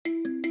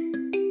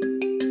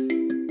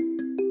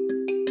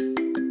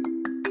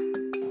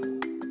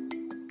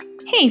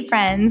Hey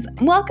friends,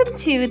 welcome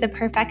to The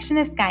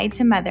Perfectionist Guide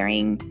to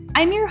Mothering.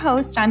 I'm your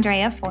host,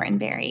 Andrea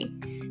Fortenberry.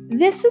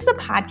 This is a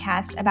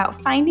podcast about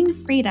finding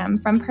freedom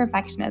from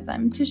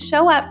perfectionism to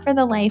show up for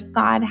the life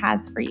God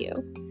has for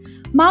you.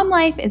 Mom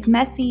life is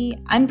messy,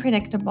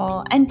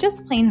 unpredictable, and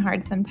just plain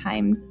hard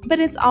sometimes, but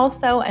it's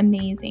also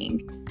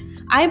amazing.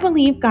 I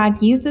believe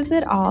God uses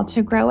it all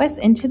to grow us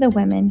into the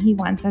women He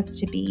wants us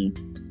to be.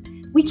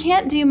 We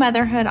can't do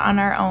motherhood on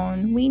our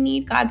own. We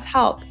need God's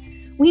help.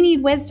 We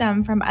need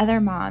wisdom from other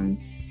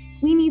moms.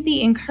 We need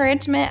the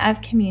encouragement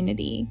of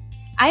community.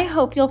 I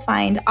hope you'll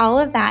find all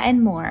of that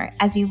and more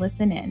as you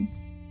listen in.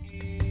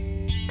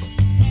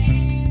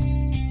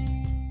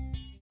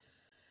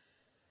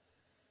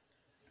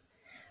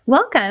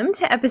 Welcome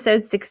to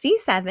episode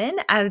 67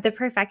 of The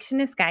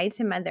Perfectionist Guide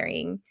to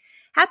Mothering.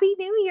 Happy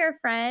New Year,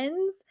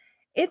 friends!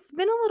 It's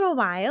been a little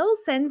while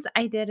since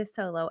I did a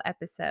solo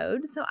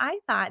episode, so I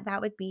thought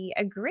that would be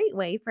a great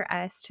way for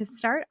us to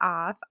start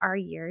off our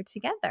year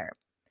together.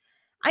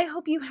 I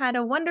hope you had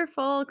a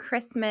wonderful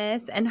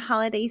Christmas and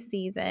holiday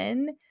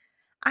season.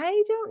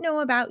 I don't know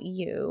about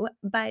you,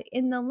 but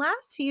in the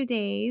last few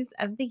days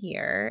of the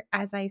year,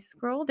 as I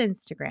scrolled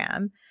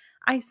Instagram,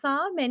 I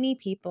saw many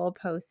people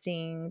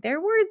posting their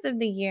words of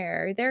the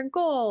year, their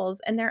goals,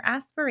 and their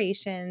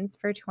aspirations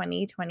for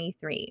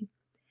 2023.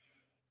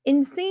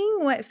 In seeing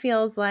what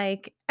feels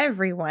like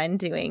everyone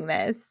doing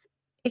this,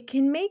 it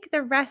can make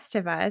the rest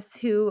of us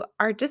who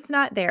are just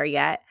not there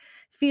yet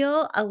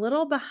feel a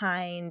little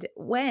behind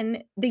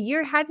when the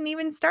year hadn't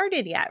even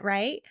started yet,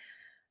 right?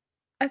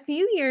 A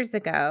few years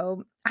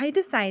ago, I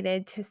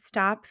decided to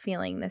stop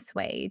feeling this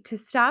way, to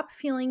stop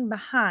feeling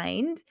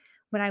behind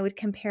when I would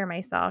compare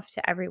myself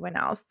to everyone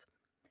else.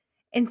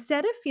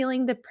 Instead of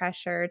feeling the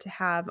pressure to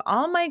have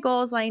all my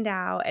goals lined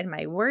out and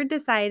my word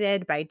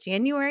decided by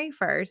January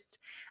 1st,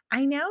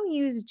 I now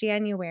use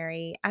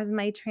January as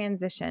my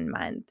transition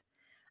month.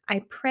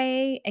 I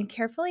pray and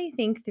carefully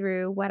think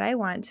through what I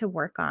want to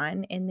work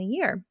on in the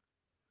year.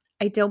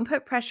 I don't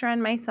put pressure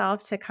on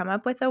myself to come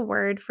up with a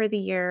word for the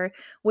year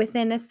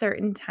within a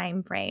certain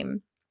time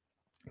frame.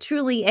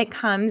 Truly, it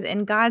comes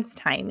in God's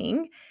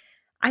timing.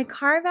 I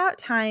carve out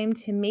time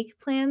to make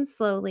plans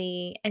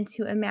slowly and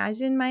to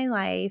imagine my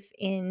life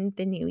in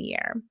the new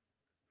year.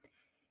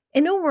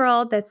 In a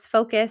world that's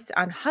focused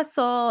on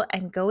hustle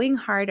and going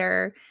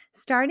harder,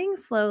 starting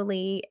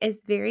slowly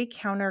is very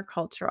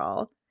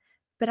countercultural,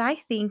 but I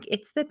think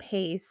it's the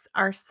pace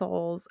our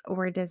souls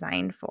were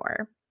designed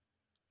for.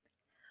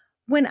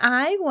 When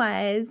I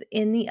was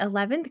in the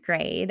 11th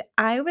grade,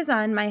 I was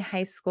on my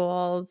high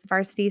school's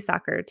varsity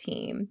soccer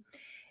team.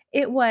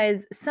 It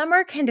was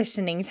summer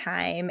conditioning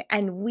time,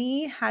 and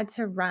we had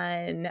to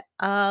run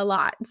a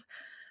lot.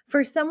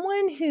 For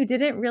someone who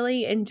didn't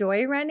really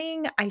enjoy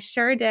running, I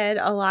sure did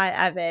a lot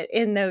of it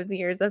in those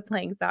years of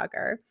playing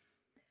soccer.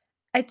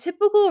 A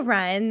typical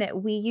run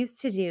that we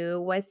used to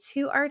do was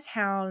to our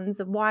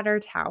town's water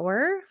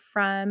tower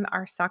from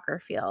our soccer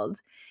field.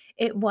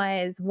 It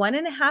was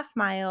 1.5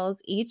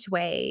 miles each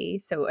way,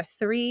 so a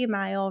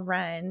 3-mile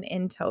run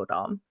in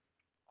total.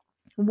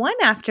 One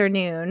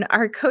afternoon,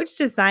 our coach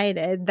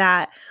decided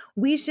that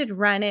we should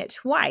run it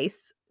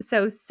twice,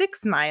 so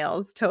 6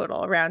 miles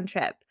total round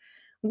trip.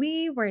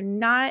 We were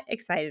not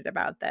excited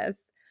about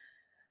this.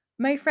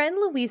 My friend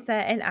Louisa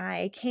and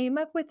I came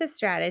up with a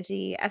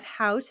strategy of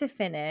how to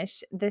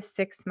finish this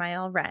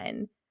 6-mile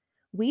run.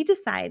 We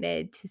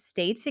decided to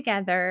stay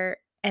together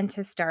and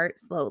to start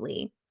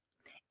slowly.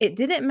 It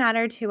didn't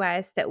matter to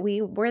us that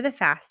we were the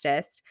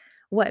fastest.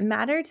 What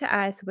mattered to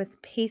us was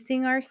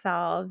pacing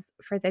ourselves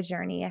for the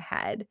journey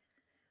ahead.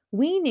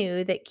 We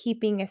knew that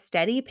keeping a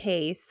steady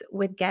pace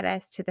would get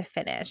us to the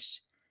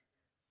finish.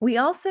 We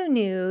also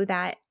knew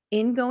that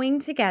in going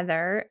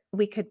together,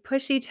 we could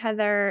push each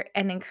other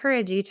and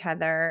encourage each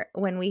other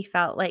when we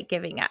felt like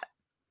giving up.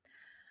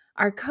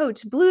 Our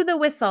coach blew the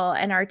whistle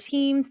and our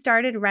team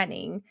started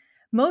running.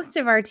 Most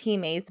of our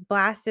teammates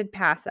blasted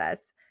past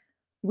us.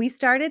 We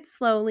started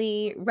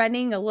slowly,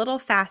 running a little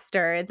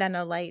faster than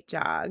a light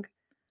jog.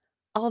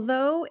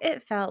 Although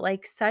it felt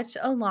like such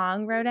a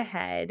long road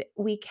ahead,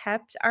 we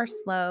kept our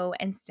slow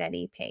and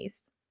steady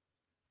pace.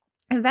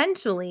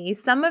 Eventually,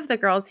 some of the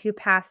girls who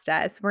passed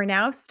us were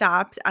now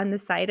stopped on the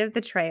side of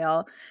the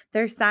trail,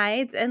 their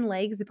sides and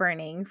legs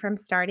burning from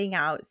starting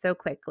out so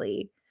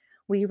quickly.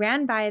 We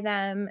ran by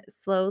them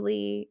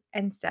slowly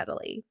and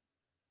steadily.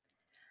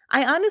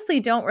 I honestly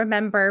don't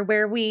remember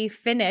where we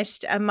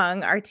finished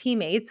among our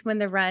teammates when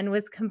the run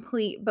was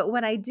complete, but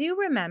what I do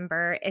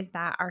remember is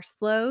that our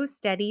slow,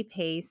 steady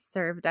pace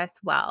served us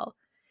well.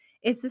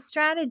 It's a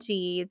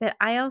strategy that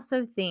I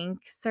also think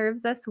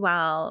serves us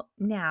well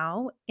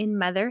now in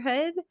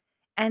motherhood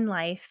and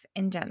life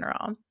in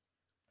general.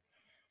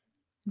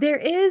 There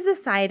is a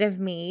side of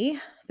me,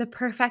 the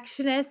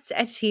perfectionist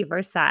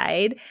achiever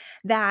side,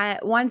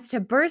 that wants to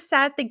burst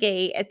out the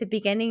gate at the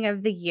beginning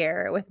of the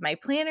year with my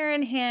planner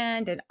in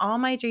hand and all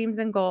my dreams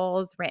and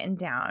goals written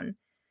down.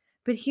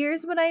 But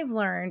here's what I've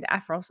learned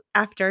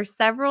after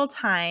several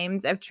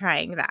times of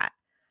trying that.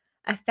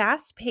 A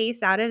fast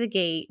pace out of the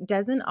gate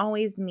doesn't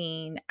always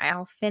mean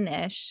I'll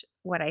finish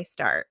what I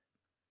start.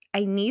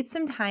 I need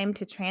some time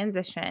to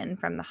transition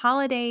from the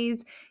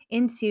holidays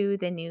into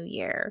the new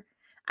year.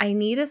 I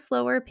need a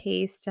slower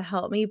pace to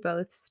help me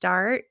both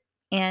start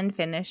and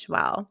finish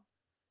well.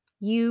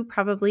 You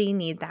probably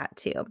need that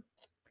too.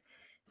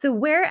 So,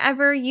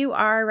 wherever you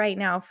are right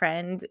now,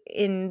 friend,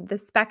 in the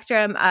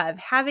spectrum of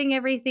having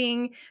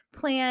everything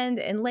planned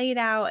and laid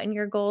out and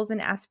your goals and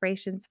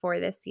aspirations for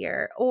this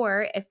year,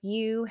 or if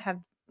you have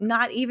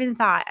not even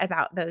thought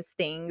about those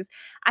things,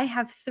 I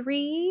have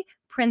three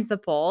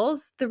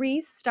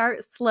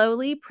start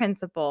slowly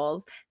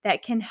principles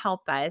that can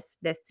help us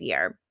this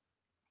year.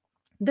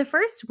 The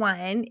first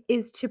one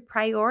is to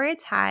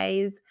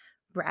prioritize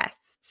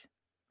rest.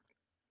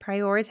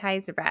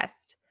 Prioritize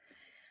rest.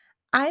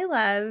 I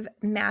love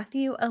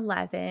Matthew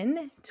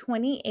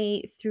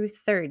 11:28 through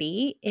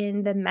 30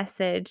 in the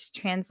Message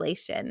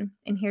translation.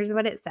 And here's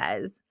what it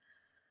says: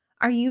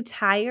 Are you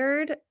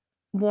tired,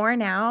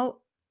 worn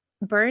out,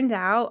 burned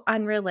out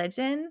on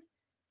religion?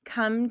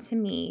 Come to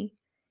me.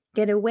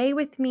 Get away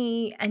with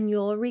me, and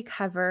you'll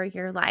recover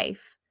your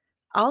life.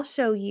 I'll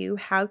show you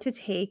how to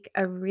take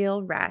a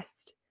real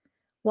rest.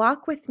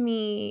 Walk with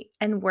me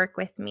and work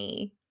with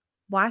me.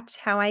 Watch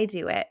how I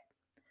do it.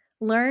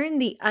 Learn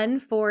the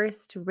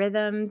unforced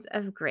rhythms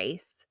of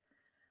grace.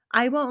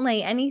 I won't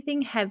lay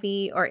anything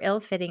heavy or ill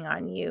fitting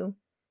on you.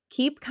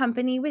 Keep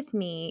company with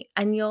me,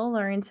 and you'll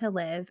learn to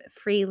live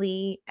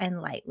freely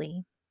and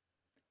lightly.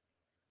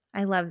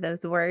 I love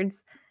those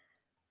words.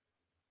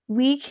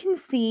 We can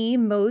see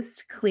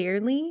most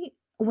clearly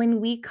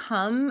when we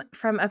come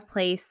from a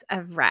place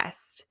of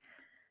rest.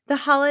 The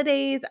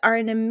holidays are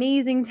an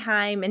amazing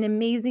time, an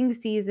amazing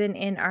season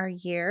in our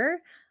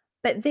year,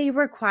 but they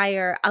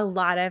require a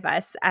lot of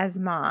us as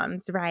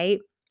moms,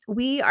 right?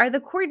 We are the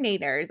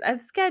coordinators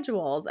of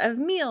schedules, of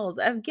meals,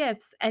 of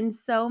gifts, and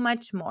so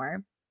much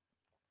more.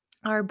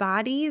 Our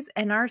bodies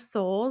and our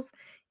souls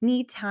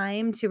need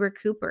time to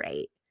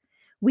recuperate.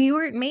 We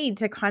weren't made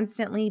to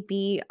constantly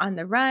be on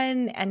the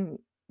run and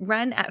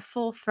run at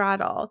full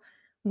throttle.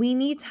 We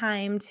need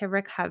time to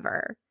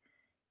recover.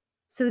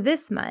 So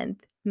this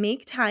month,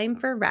 make time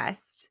for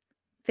rest,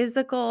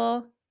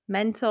 physical,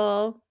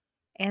 mental,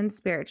 and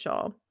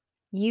spiritual.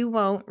 You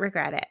won't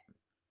regret it.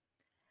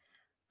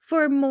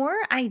 For more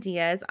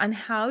ideas on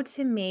how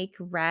to make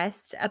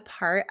rest a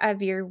part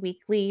of your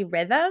weekly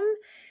rhythm,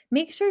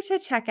 make sure to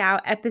check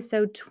out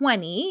episode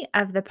 20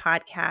 of the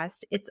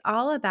podcast. It's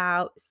all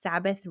about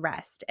Sabbath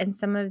rest and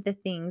some of the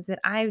things that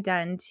I've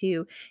done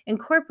to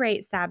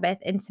incorporate Sabbath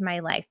into my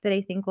life that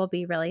I think will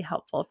be really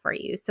helpful for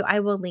you. So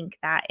I will link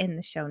that in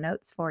the show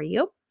notes for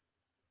you.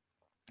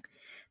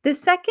 The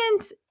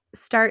second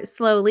start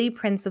slowly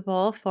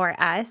principle for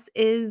us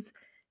is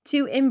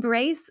to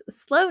embrace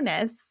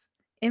slowness.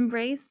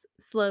 Embrace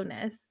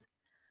slowness.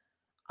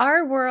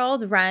 Our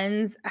world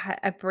runs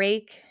at a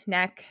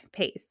breakneck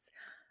pace.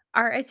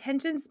 Our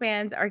attention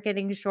spans are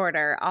getting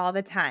shorter all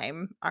the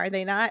time, are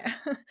they not?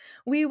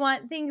 We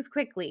want things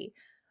quickly.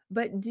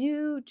 But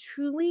do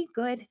truly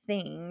good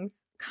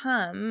things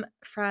come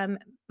from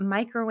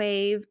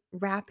microwave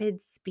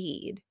rapid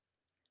speed?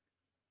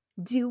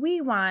 Do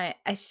we want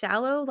a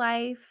shallow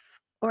life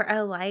or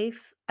a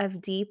life of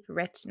deep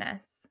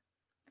richness?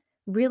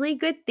 Really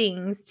good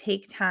things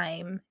take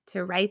time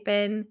to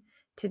ripen,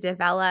 to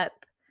develop,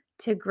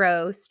 to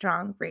grow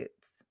strong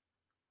roots.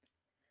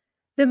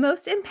 The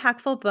most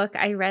impactful book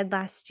I read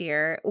last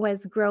year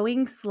was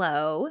Growing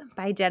Slow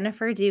by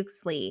Jennifer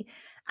Dukes Lee.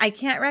 I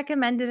can't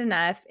recommend it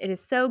enough. It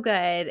is so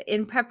good.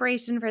 In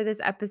preparation for this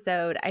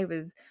episode, I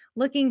was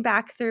looking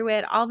back through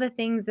it, all the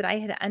things that I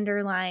had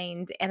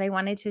underlined, and I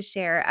wanted to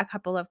share a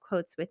couple of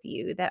quotes with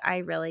you that I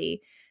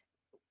really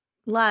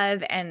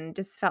love and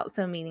just felt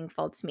so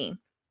meaningful to me.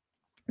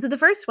 So the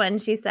first one,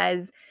 she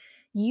says,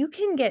 you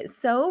can get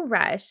so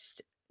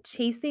rushed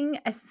chasing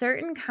a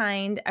certain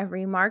kind of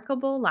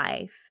remarkable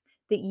life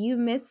that you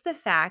miss the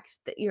fact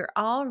that you're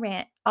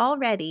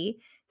already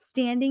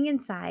standing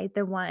inside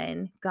the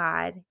one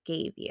God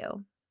gave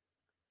you.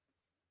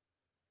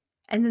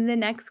 And then the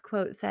next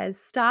quote says,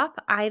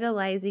 stop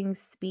idolizing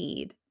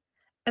speed.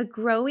 A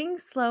growing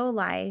slow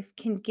life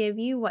can give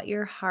you what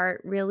your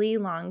heart really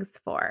longs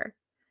for: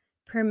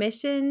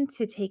 permission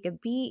to take a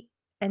beat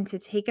and to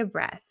take a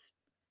breath,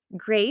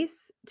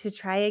 grace to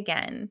try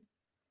again,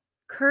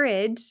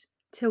 courage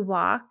to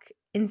walk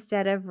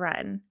instead of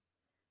run,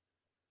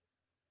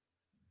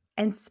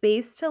 and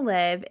space to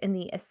live in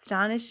the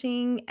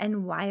astonishing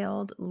and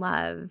wild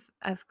love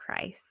of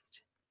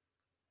Christ.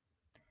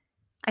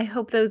 I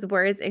hope those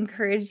words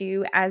encourage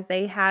you as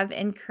they have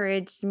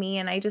encouraged me.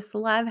 And I just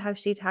love how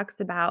she talks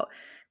about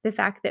the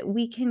fact that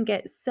we can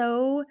get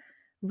so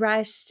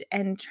rushed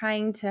and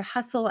trying to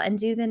hustle and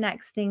do the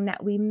next thing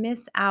that we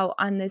miss out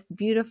on this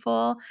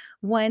beautiful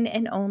one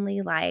and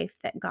only life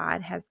that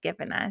God has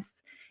given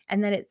us.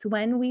 And that it's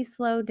when we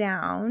slow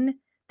down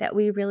that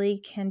we really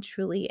can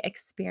truly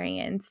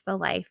experience the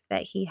life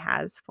that He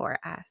has for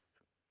us.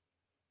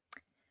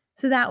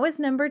 So that was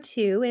number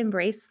 2,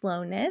 embrace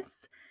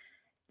slowness.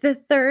 The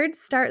third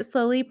start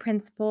slowly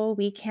principle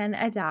we can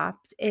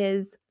adopt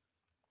is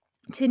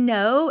to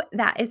know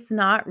that it's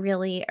not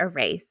really a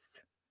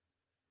race.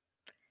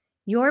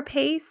 Your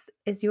pace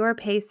is your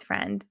pace,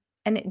 friend,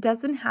 and it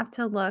doesn't have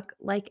to look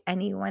like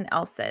anyone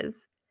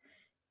else's.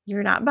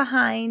 You're not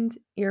behind,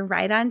 you're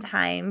right on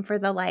time for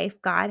the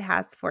life God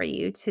has for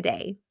you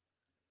today.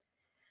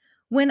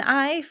 When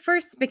I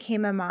first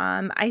became a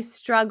mom, I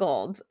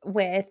struggled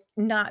with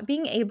not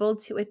being able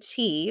to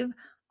achieve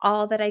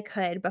all that I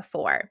could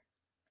before.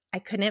 I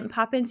couldn't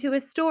pop into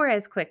a store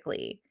as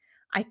quickly.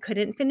 I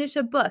couldn't finish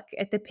a book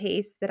at the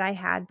pace that I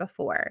had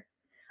before.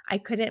 I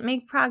couldn't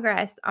make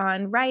progress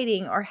on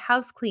writing or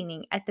house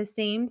cleaning at the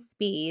same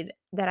speed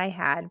that I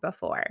had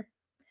before.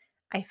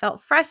 I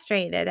felt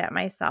frustrated at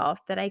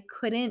myself that I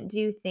couldn't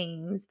do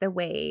things the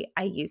way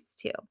I used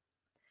to.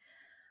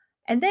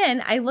 And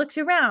then I looked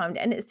around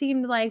and it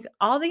seemed like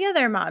all the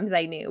other moms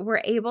I knew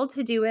were able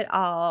to do it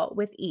all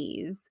with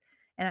ease.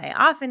 And I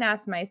often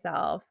asked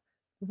myself,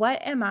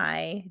 what am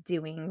I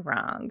doing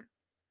wrong?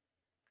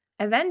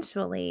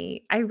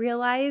 Eventually, I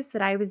realized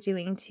that I was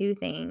doing two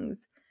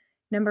things.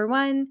 Number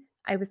one,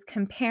 I was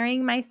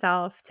comparing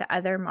myself to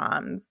other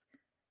moms,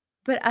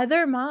 but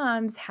other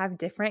moms have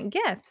different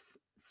gifts,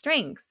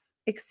 strengths,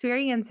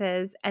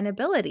 experiences, and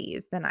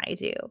abilities than I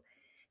do.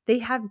 They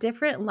have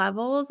different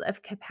levels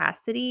of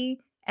capacity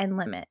and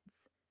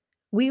limits.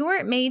 We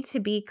weren't made to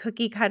be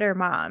cookie cutter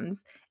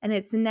moms, and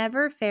it's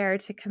never fair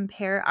to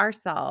compare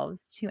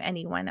ourselves to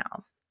anyone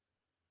else.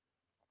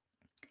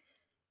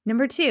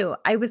 Number two,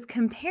 I was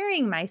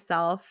comparing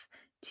myself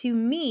to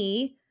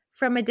me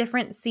from a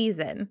different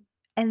season,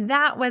 and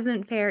that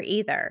wasn't fair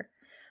either.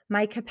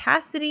 My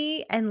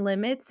capacity and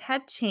limits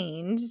had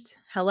changed.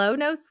 Hello,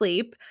 no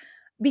sleep,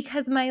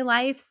 because my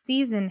life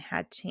season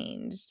had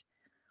changed.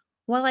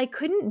 While I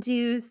couldn't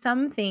do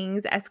some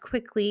things as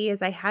quickly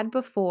as I had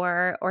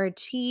before or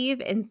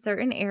achieve in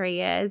certain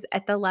areas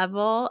at the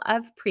level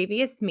of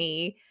previous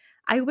me,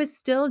 I was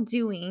still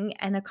doing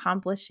and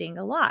accomplishing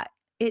a lot.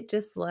 It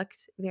just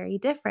looked very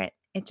different.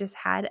 It just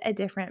had a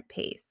different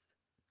pace.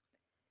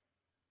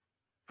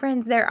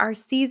 Friends, there are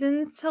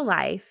seasons to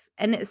life,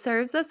 and it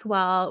serves us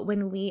well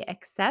when we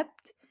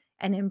accept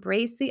and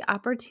embrace the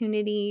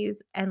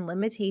opportunities and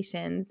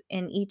limitations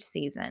in each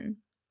season.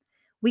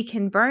 We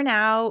can burn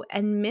out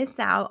and miss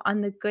out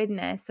on the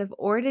goodness of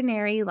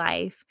ordinary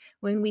life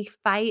when we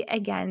fight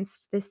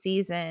against the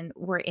season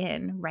we're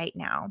in right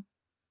now.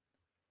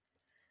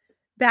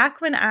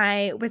 Back when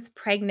I was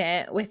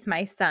pregnant with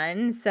my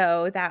son,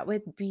 so that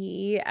would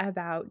be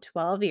about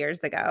 12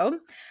 years ago,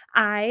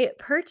 I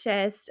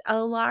purchased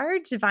a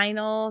large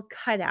vinyl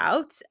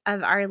cutout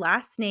of our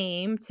last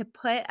name to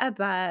put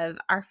above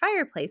our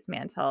fireplace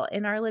mantle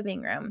in our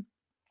living room.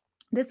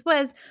 This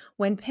was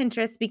when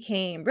Pinterest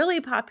became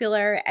really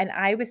popular and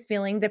I was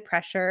feeling the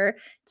pressure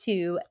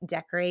to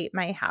decorate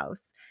my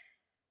house.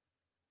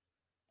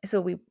 So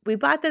we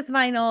bought this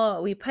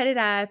vinyl, we put it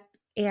up,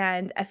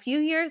 and a few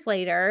years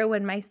later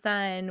when my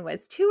son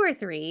was 2 or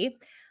 3,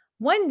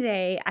 one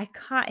day I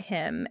caught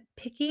him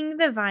picking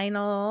the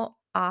vinyl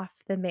off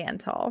the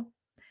mantle.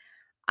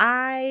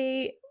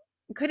 I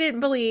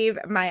couldn't believe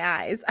my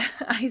eyes.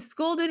 I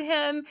scolded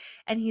him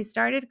and he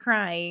started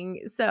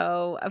crying.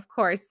 So, of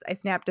course, I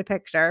snapped a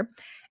picture.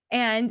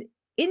 And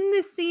in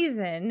this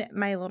season,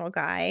 my little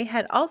guy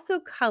had also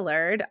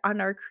colored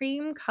on our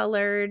cream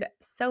colored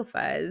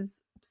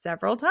sofas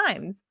several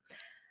times.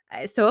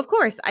 So, of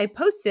course, I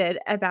posted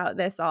about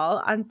this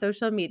all on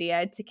social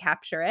media to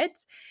capture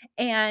it.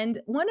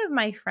 And one of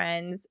my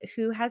friends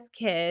who has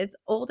kids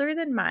older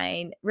than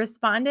mine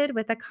responded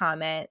with a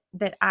comment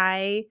that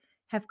I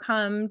have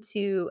come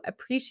to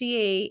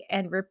appreciate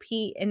and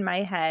repeat in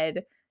my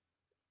head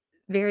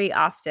very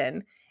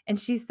often. And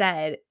she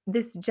said,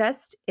 "This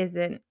just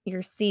isn't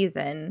your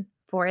season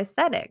for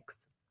aesthetics.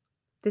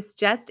 This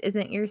just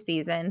isn't your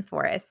season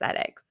for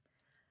aesthetics."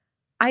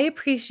 I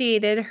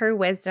appreciated her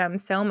wisdom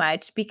so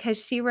much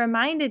because she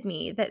reminded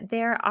me that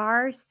there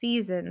are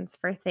seasons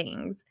for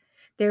things.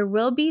 There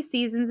will be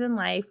seasons in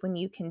life when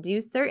you can do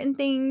certain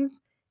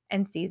things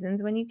and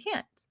seasons when you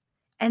can't.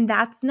 And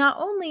that's not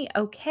only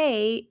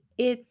okay,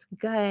 it's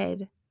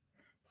good.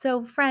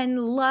 So,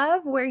 friend,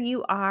 love where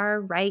you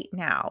are right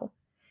now.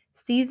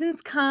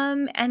 Seasons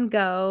come and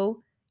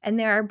go, and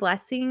there are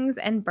blessings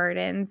and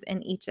burdens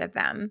in each of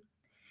them.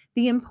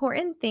 The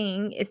important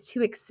thing is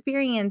to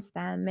experience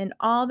them in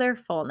all their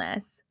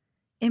fullness.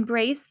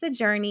 Embrace the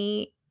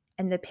journey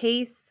and the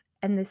pace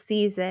and the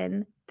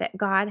season that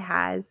God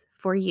has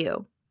for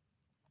you.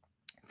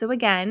 So,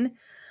 again,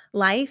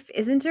 life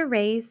isn't a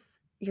race.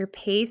 Your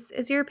pace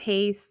is your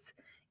pace.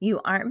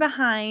 You aren't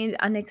behind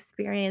on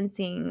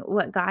experiencing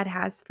what God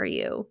has for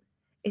you.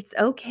 It's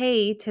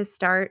okay to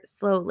start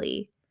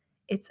slowly.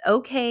 It's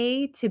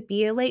okay to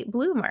be a late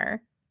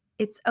bloomer.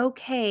 It's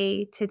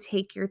okay to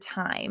take your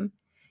time.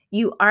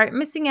 You aren't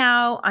missing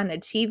out on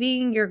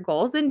achieving your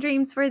goals and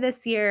dreams for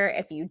this year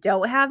if you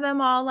don't have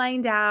them all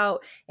lined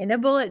out in a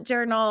bullet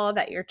journal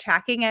that you're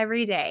tracking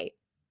every day.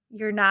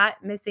 You're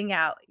not missing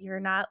out.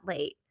 You're not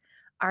late.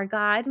 Our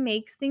God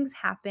makes things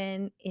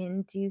happen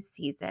in due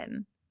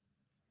season.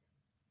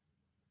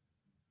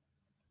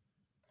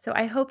 So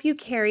I hope you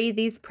carry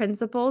these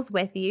principles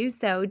with you.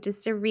 So,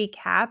 just a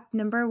recap: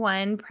 number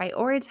one,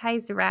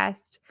 prioritize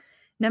rest.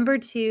 Number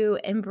two,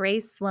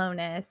 embrace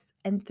slowness.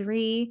 And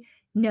three,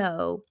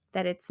 know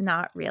that it's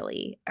not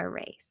really a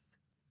race.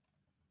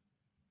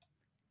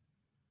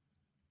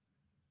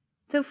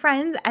 So,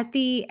 friends, at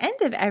the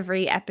end of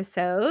every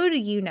episode,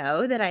 you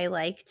know that I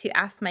like to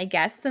ask my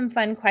guests some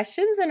fun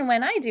questions. And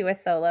when I do a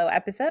solo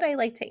episode, I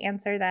like to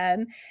answer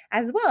them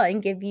as well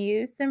and give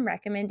you some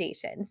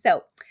recommendations.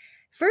 So,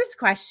 first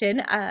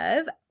question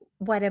of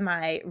what am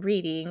I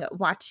reading,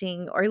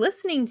 watching, or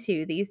listening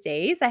to these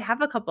days? I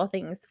have a couple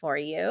things for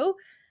you.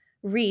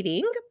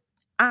 Reading.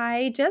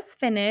 I just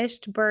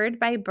finished Bird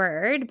by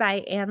Bird by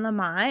Anne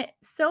Lamott.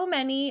 So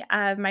many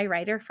of my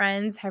writer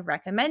friends have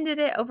recommended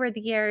it over the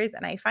years,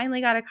 and I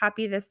finally got a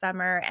copy this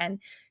summer and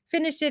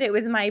finished it. It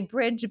was my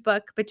bridge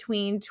book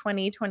between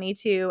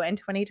 2022 and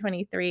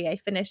 2023. I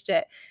finished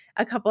it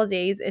a couple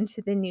days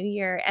into the new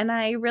year, and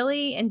I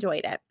really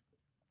enjoyed it.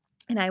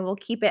 And I will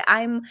keep it.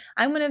 I'm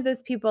one of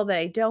those people that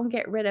I don't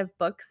get rid of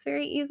books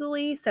very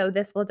easily, so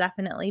this will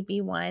definitely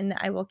be one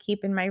I will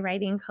keep in my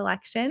writing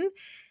collection.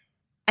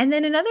 And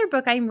then another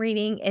book I'm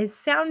reading is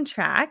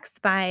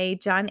Soundtracks by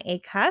John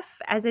Acuff.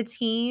 As a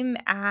team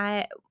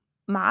at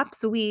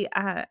MOPS, we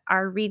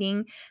are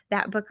reading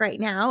that book right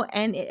now,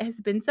 and it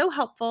has been so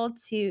helpful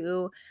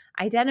to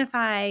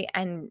identify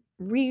and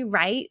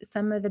rewrite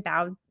some of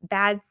the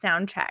bad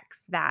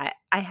soundtracks that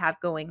I have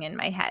going in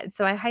my head.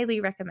 So I highly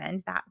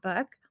recommend that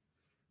book.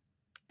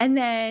 And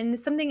then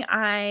something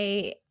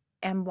I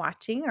am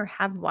watching or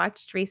have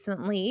watched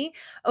recently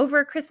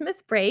over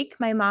Christmas break,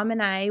 my mom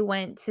and I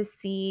went to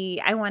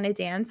see I Wanna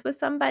Dance with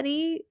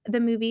Somebody, the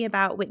movie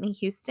about Whitney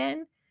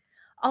Houston.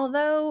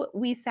 Although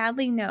we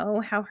sadly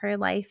know how her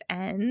life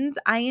ends,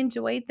 I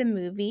enjoyed the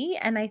movie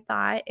and I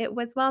thought it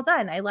was well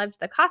done. I loved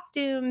the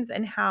costumes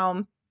and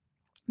how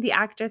the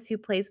actress who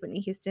plays Whitney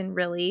Houston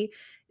really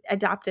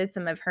adopted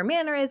some of her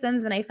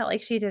mannerisms, and I felt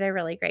like she did a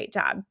really great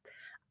job.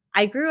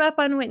 I grew up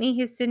on Whitney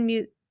Houston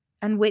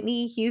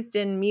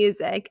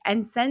music,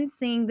 and since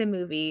seeing the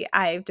movie,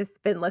 I've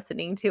just been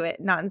listening to it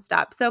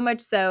nonstop. So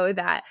much so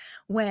that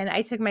when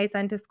I took my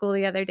son to school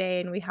the other day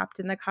and we hopped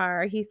in the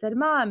car, he said,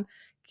 "Mom,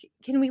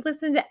 can we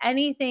listen to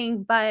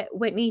anything but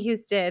Whitney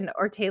Houston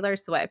or Taylor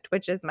Swift?"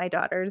 Which is my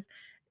daughter's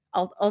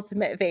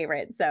ultimate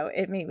favorite. So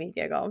it made me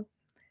giggle.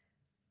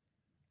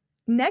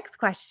 Next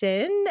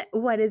question.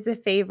 What is a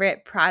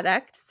favorite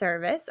product,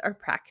 service, or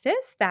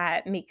practice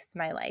that makes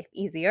my life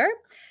easier?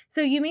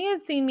 So, you may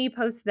have seen me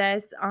post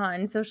this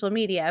on social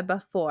media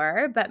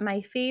before, but my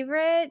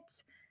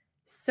favorite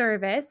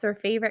service or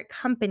favorite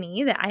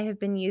company that I have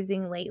been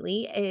using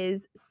lately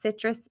is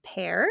Citrus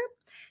Pear.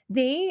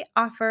 They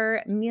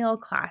offer meal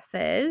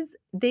classes.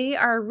 They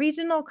are a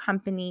regional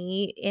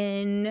company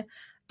in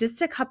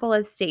just a couple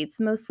of states,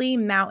 mostly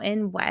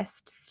Mountain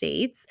West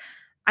states.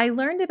 I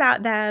learned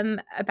about them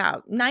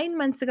about 9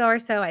 months ago or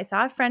so. I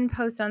saw a friend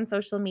post on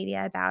social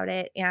media about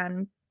it,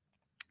 and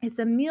it's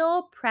a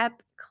meal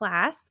prep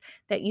class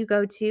that you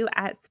go to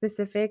at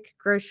specific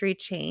grocery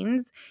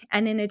chains.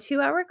 And in a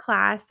 2-hour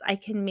class, I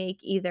can make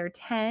either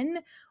 10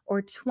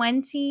 or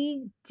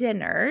 20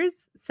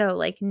 dinners. So,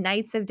 like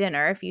nights of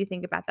dinner, if you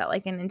think about that,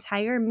 like an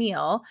entire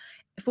meal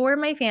for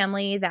my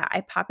family that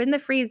I pop in the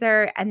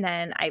freezer and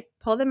then I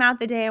pull them out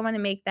the day I want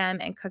to make them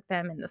and cook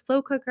them in the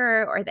slow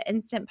cooker or the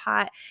instant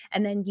pot.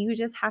 And then you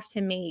just have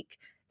to make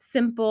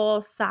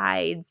simple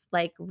sides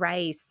like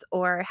rice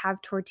or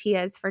have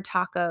tortillas for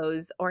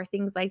tacos or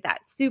things like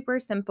that. Super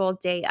simple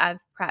day of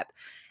prep.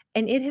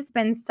 And it has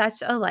been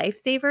such a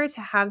lifesaver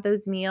to have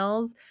those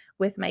meals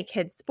with my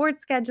kids'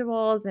 sports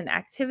schedules and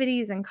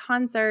activities and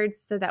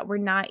concerts so that we're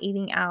not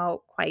eating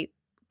out quite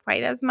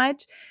as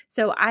much.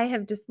 So I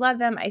have just loved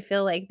them. I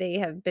feel like they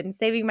have been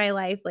saving my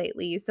life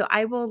lately. So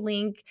I will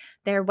link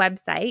their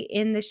website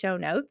in the show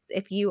notes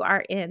if you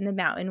are in the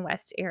Mountain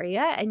West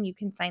area and you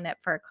can sign up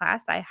for a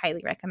class. I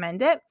highly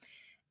recommend it.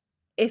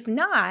 If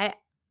not,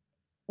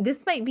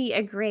 this might be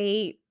a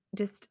great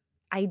just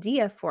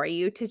idea for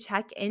you to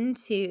check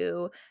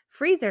into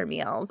freezer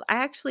meals. I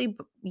actually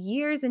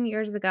years and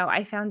years ago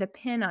I found a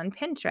pin on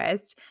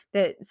Pinterest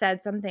that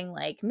said something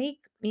like make,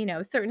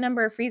 a certain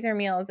number of freezer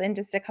meals in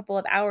just a couple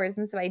of hours,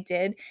 and so I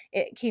did.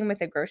 It came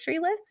with a grocery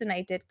list and I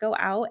did go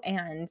out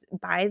and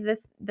buy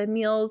the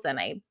meals, and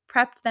I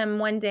prepped them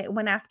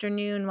one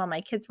afternoon while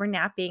my kids were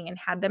napping and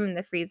had them in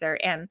the freezer,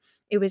 and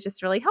it was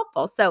just really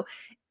helpful. So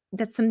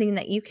that's something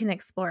that you can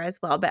explore as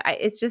well, but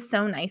it's just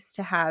so nice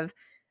to have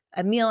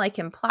a meal I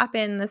can plop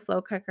in the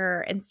slow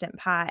cooker, instant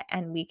pot,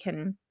 and we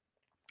can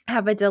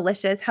have a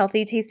delicious,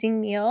 healthy tasting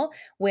meal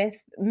with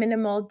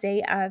minimal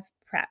day of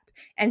prep.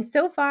 And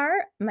so far,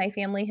 my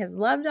family has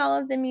loved all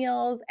of the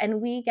meals,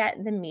 and we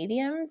get the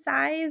medium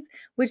size,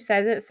 which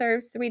says it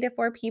serves 3 to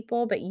 4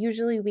 people, but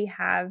usually we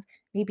have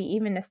maybe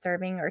even a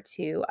serving or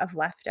two of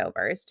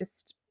leftovers,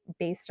 just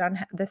based on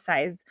the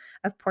size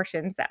of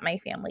portions that my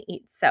family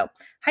eats. So,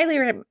 highly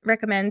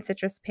recommend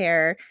Citrus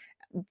Pear.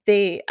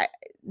 They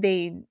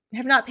they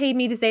have not paid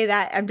me to say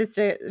that. I'm just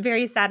a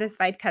very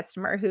satisfied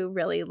customer who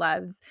really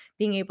loves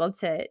being able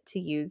to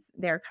use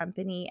their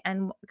company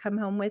and come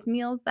home with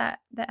meals that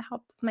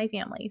helps my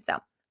family. So,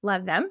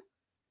 love them.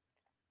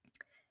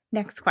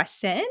 Next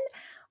question.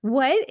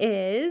 What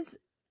is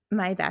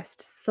my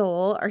best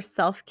soul or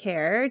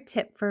self-care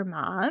tip for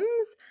moms?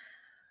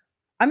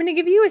 I'm going to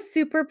give you a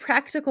super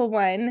practical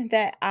one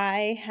that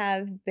I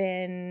have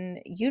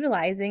been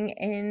utilizing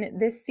in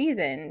this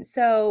season.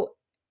 So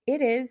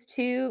it is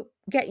to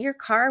get your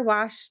car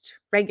washed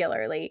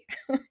regularly.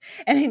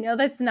 And I know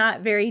that's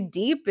not very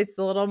deep, it's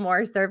a little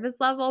more surface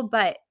level,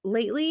 but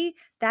lately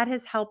that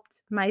has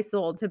helped my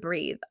soul to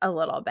breathe a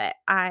little bit.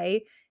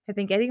 I have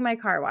been getting my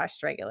car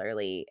washed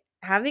regularly.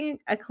 Having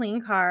a clean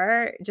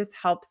car just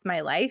helps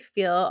my life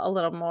feel a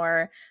little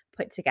more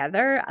put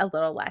together, a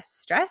little less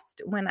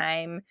stressed when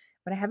I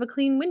have a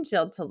clean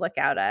windshield to look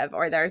out of,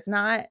 or there's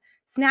not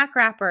snack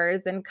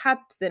wrappers and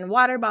cups and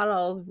water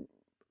bottles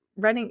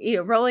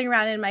rolling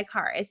around in my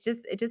car. It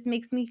just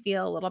makes me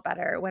feel a little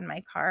better when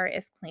my car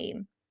is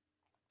clean.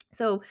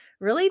 So,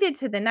 related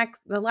to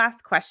the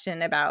last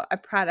question about a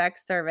product,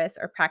 service,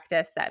 or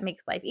practice that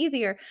makes life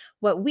easier,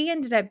 what we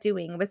ended up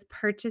doing was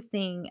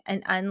purchasing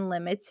an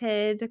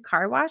unlimited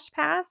car wash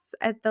pass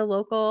at the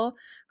local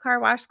car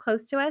wash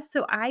close to us.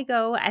 So, I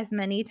go as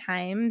many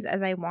times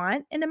as I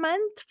want in a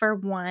month for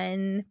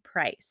one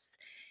price.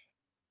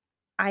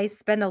 I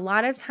spend a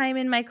lot of time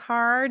in my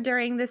car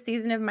during this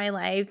season of my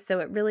life, so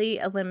it really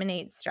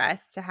eliminates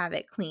stress to have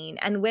it clean.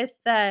 And with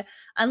the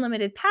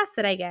unlimited pass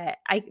that I get,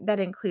 I that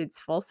includes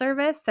full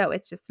service, so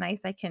it's just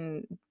nice. I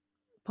can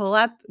pull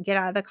up, get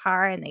out of the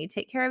car, and they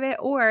take care of it.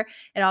 Or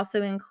it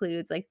also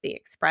includes like the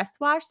express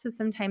wash. So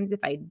sometimes if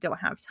I don't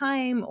have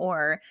time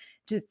or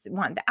just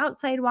want the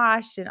outside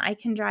washed and I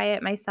can dry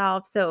it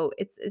myself. So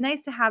it's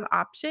nice to have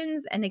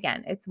options. And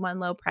again, it's one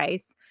low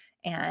price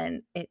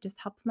and it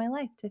just helps my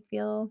life to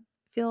feel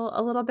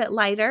a little bit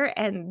lighter.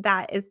 And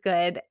that is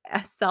good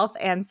self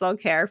and soul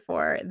care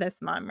for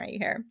this mom right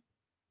here.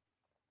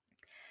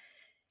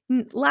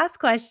 Last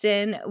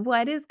question.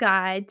 What is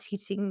God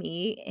teaching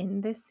me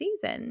in this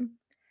season?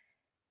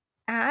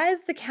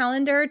 As the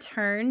calendar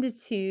turned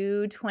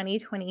to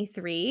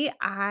 2023,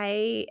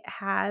 I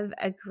have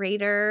a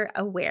greater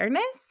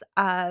awareness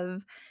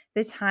of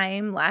the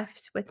time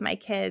left with my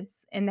kids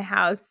in the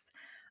house.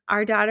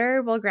 Our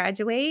daughter will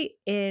graduate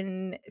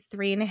in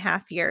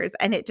 3.5 years,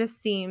 and it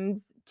just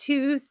seems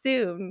too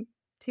soon,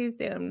 too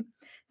soon.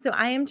 So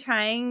I am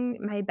trying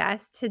my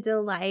best to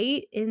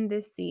delight in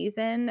this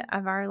season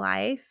of our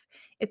life.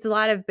 It's a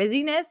lot of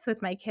busyness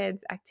with my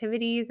kids'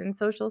 activities and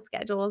social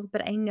schedules,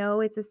 but I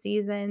know it's a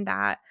season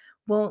that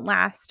won't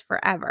last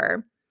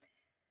forever.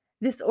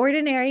 This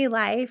ordinary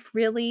life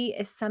really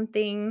is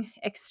something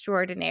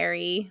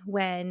extraordinary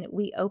when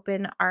we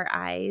open our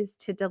eyes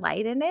to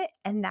delight in it.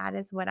 And that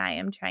is what I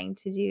am trying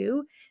to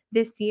do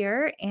this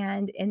year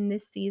and in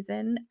this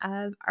season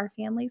of our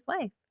family's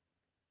life.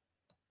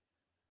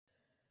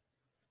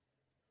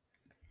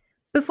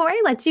 Before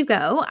I let you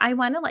go, I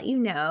want to let you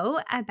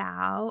know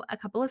about a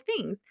couple of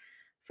things.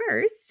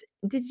 First,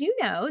 did you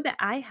know that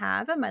I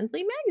have a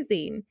monthly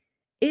magazine?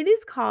 It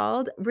is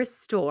called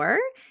Restore,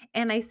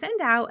 and I send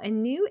out a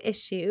new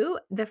issue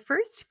the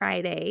first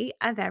Friday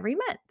of every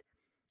month.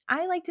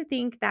 I like to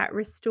think that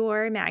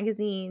Restore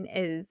magazine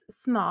is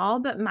small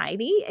but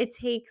mighty. It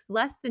takes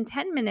less than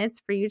 10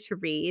 minutes for you to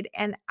read,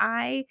 and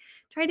I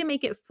try to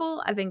make it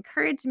full of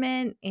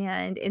encouragement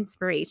and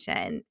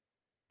inspiration.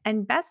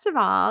 And best of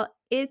all,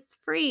 it's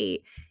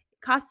free.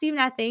 It costs you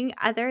nothing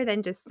other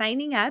than just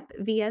signing up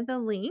via the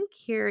link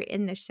here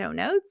in the show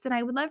notes. And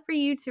I would love for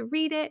you to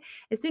read it.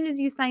 As soon as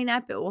you sign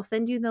up, it will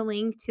send you the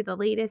link to the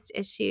latest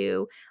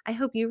issue. I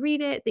hope you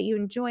read it, that you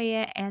enjoy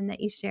it, and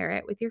that you share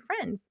it with your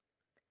friends.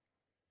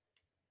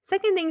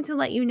 Second thing to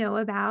let you know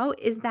about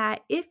is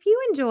that if you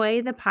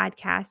enjoy the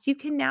podcast, you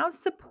can now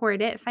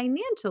support it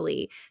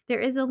financially.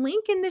 There is a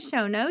link in the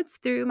show notes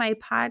through my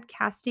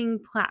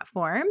podcasting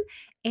platform.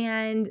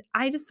 And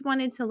I just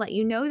wanted to let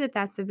you know that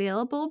that's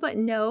available, but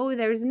no,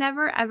 there's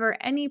never, ever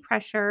any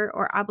pressure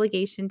or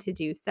obligation to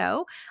do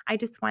so. I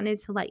just wanted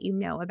to let you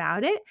know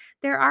about it.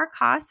 There are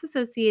costs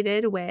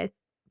associated with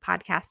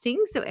podcasting.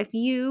 So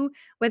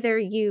whether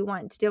you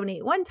want to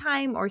donate one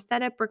time or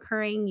set up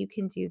recurring, you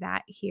can do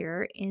that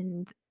here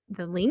in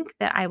the link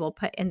that I will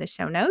put in the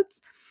show notes.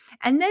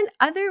 And then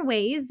other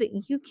ways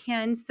that you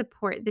can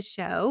support the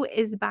show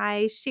is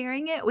by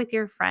sharing it with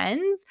your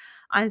friends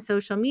on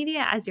social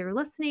media as you're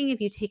listening. If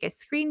you take a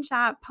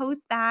screenshot,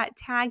 post that,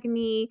 tag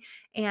me,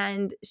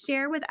 and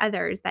share with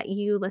others that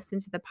you listen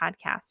to the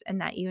podcast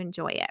and that you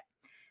enjoy it.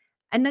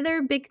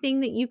 Another big thing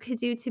that you could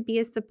do to be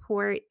a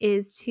support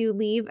is to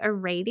leave a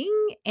rating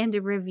and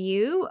a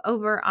review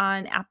over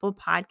on Apple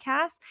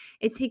Podcasts.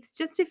 It takes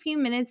just a few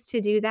minutes to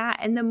do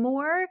that. And the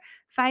more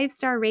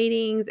 5-star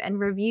ratings and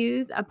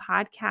reviews a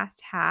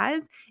podcast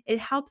has, it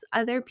helps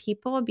other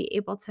people be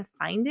able to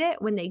find it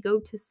when they go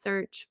to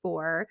search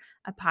for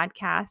a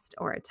podcast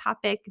or a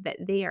topic that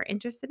they are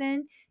interested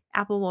in.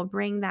 Apple will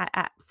bring that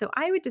up. So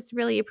I would just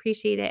really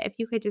appreciate it if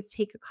you could just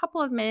take a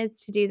couple of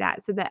minutes to do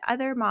that so that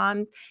other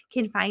moms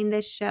can find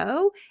this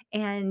show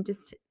and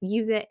just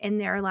use it in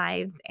their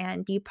lives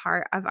and be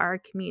part of our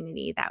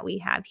community that we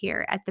have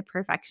here at the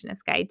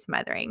Perfectionist Guide to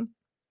Mothering.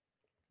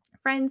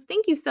 Friends,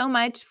 thank you so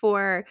much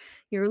for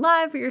your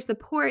love, for your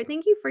support.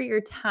 Thank you for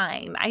your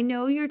time. I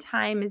know your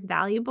time is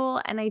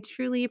valuable, and I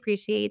truly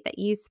appreciate that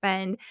you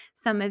spend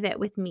some of it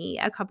with me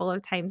a couple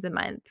of times a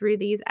month through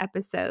these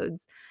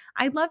episodes.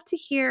 I'd love to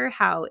hear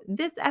how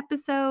this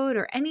episode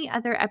or any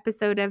other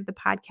episode of the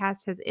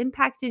podcast has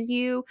impacted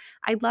you.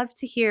 I'd love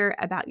to hear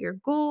about your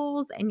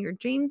goals and your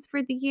dreams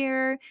for the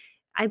year.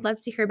 I'd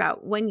love to hear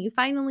about when you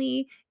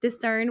finally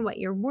discern what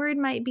your word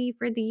might be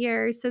for the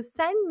year. So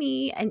send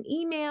me an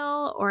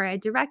email or a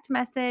direct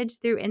message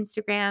through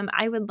Instagram.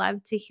 I would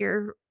love to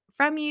hear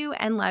from you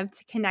and love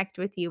to connect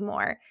with you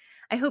more.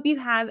 I hope you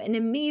have an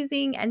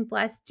amazing and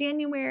blessed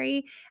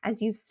January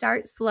as you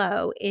start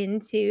slow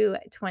into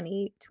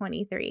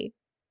 2023.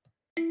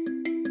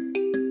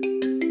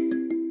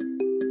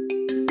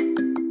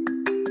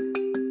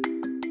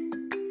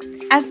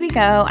 As we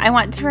go, I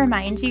want to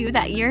remind you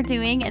that you're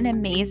doing an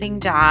amazing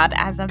job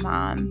as a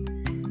mom.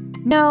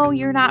 No,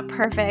 you're not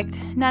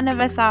perfect. None of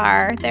us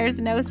are.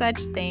 There's no such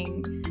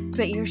thing.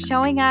 But you're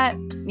showing up,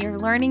 you're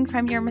learning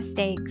from your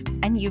mistakes,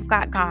 and you've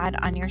got God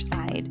on your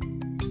side.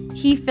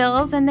 He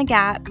fills in the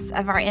gaps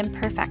of our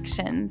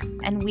imperfections,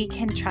 and we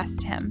can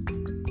trust Him.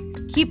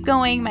 Keep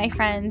going, my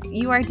friends.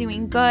 You are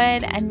doing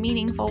good and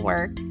meaningful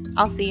work.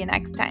 I'll see you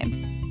next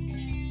time.